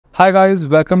Hi guys,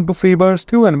 welcome to Freeburst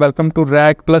 2 and welcome to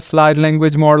RAG plus large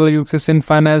language model uses in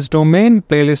finance domain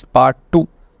playlist part 2.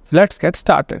 So let's get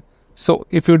started. So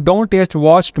if you don't yet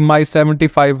watched my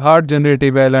 75 hard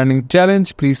generative AI learning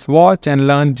challenge, please watch and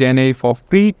learn GenAI for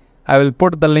free. I will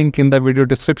put the link in the video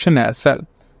description as well.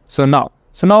 So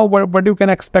now what you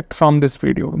can expect from this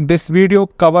video. This video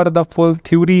cover the full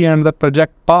theory and the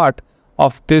project part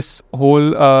of this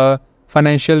whole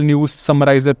financial news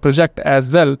summarizer project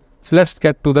as well. So let's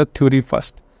get to the theory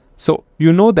first. So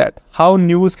you know that how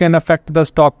news can affect the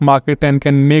stock market and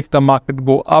can make the market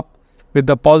go up with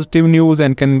the positive news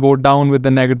and can go down with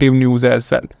the negative news as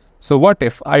well. So what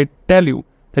if I tell you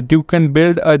that you can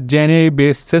build a GenAI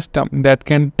based system that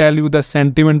can tell you the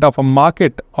sentiment of a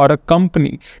market or a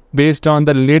company based on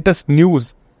the latest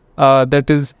news that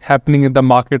is happening in the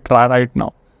market right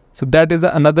now. So that is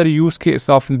another use case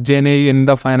of GenAI in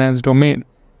the finance domain.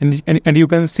 And you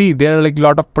can see there are like a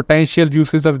lot of potential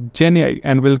uses of GenAI,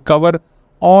 and we'll cover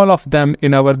all of them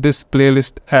in our this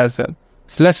playlist as well.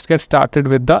 So let's get started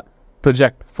with the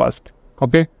project first.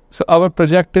 Okay, so our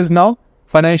project is now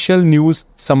financial news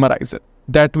summarizer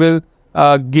that will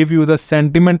give you the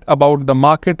sentiment about the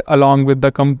market along with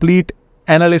the complete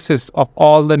analysis of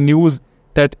all the news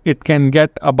that it can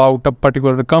get about a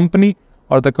particular company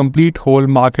or the complete whole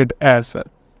market as well.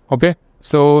 Okay,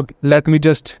 so let me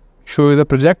just show you the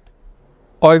project.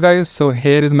 Alright guys, so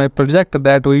here is my project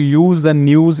that we use the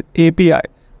news API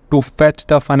to fetch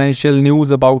the financial news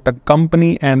about a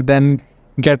company and then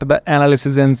get the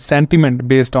analysis and sentiment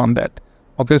based on that.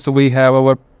 Okay, so we have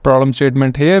our problem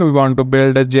statement here. We want to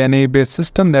build a GenAI based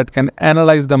system that can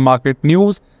analyze the market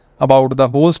news about the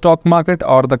whole stock market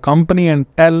or the company and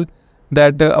tell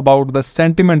that about the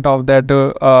sentiment of that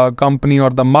company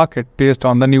or the market based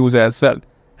on the news as well.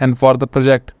 And for the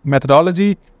project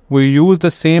methodology, we use the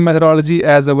same methodology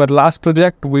as our last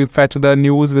project. We fetch the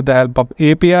news with the help of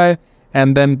API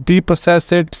and then pre-process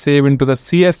it, save into the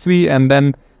CSV, and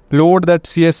then load that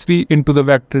CSV into the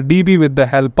vector DB with the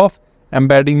help of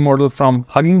embedding model from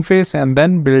Hugging Face, and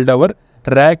then build our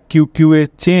RAG QQA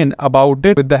chain about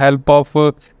it with the help of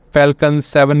Falcon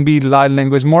 7B large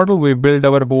language model. We build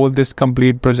our whole this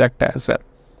complete project as well.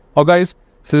 Okay guys,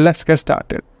 so let's get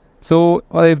started. So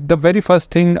the very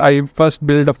first thing, I first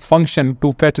build a function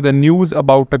to fetch the news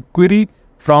about a query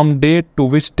from date to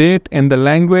which date in the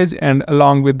language and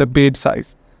along with the page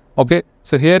size. Okay,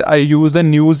 so here I use the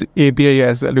news API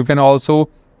as well. You can also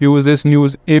use this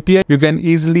news API. You can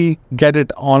easily get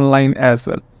it online as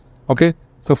well. Okay,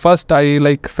 so first I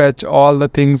like fetch all the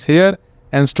things here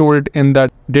and store it in the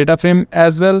data frame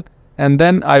as well. And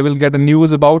then I will get a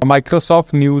news about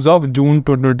Microsoft news of June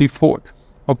 2024.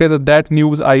 Okay, that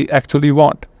news I actually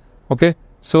want. Okay,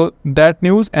 so that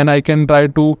news, and I can try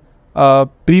to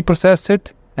pre-process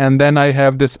it, and then I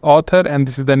have this author and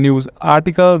this is the news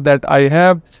article that I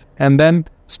have, and then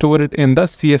store it in the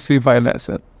CSV file as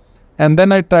well. And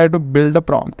then I try to build a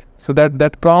prompt so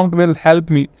that prompt will help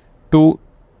me to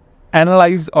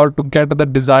analyze or to get the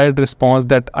desired response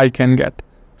that I can get.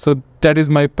 So that is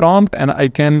my prompt, and I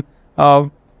can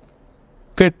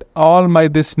fit all my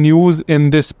this news in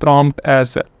this prompt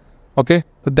as well. Okay,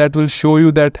 so that will show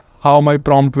you that how my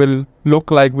prompt will look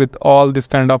like with all this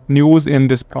kind of news in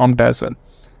this prompt as well.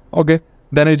 Okay,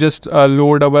 then I just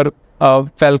load our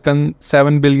Falcon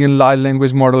 7 billion large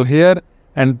language model here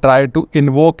and try to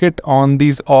invoke it on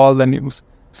these all the news.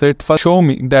 So it first show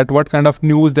me that what kind of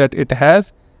news that it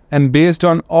has, and based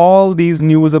on all these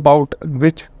news about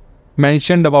which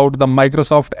mentioned about the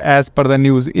Microsoft as per the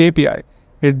news API,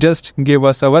 it just gave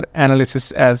us our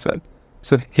analysis as well.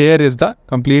 So here is the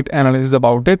complete analysis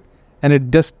about it, and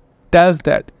it just tells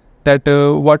that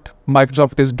what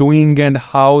Microsoft is doing and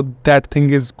how that thing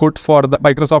is good for the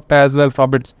Microsoft as well,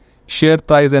 from its share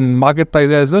price and market price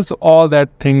as well. So all that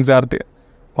things are there.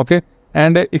 Okay,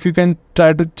 and if you can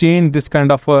try to change this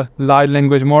kind of a large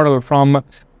language model from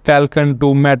Falcon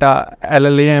to Meta,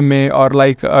 LLM or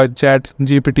like Chat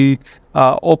GPT,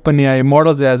 OpenAI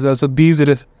models as well. So these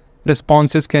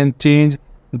responses can change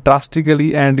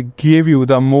drastically and give you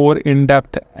the more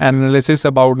in-depth analysis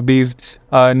about these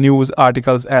news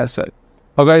articles as well.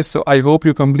 Okay, so I hope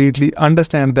you completely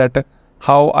understand that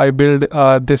how I build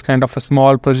this kind of a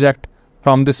small project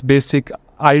from this basic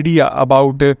idea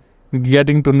about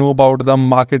getting to know about the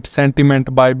market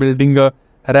sentiment by building a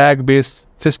RAG based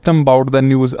system about the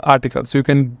news articles. So you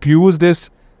can use this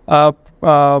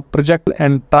project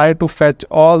and try to fetch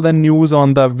all the news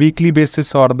on the weekly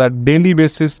basis or the daily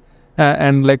basis,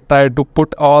 and like try to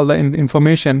put all the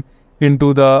information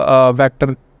into the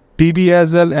vector DB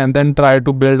as well, and then try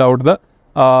to build out the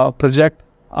project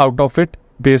out of it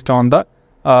based on the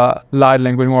large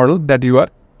language model that you are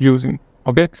using.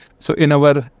 Okay, so in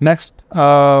our next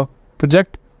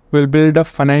project, we'll build a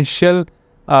financial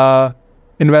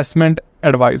investment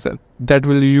advisor that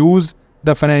will use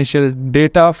the financial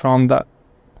data from the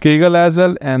Kaggle as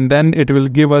well, and then it will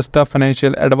give us the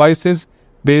financial advices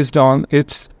based on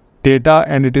its data,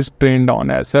 and it is trained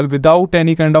on as well. Without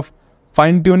any kind of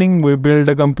fine tuning, we build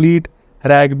a complete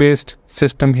RAG based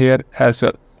system here as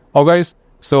well. Okay guys,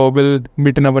 so we'll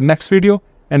meet in our next video.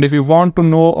 And if you want to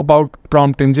know about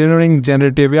prompt engineering,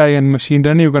 generative AI and machine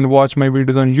learning, you can watch my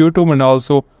videos on YouTube and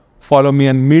also follow me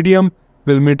on Medium.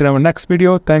 We'll meet in our next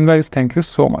video. Thank you guys. Thank you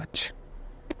so much.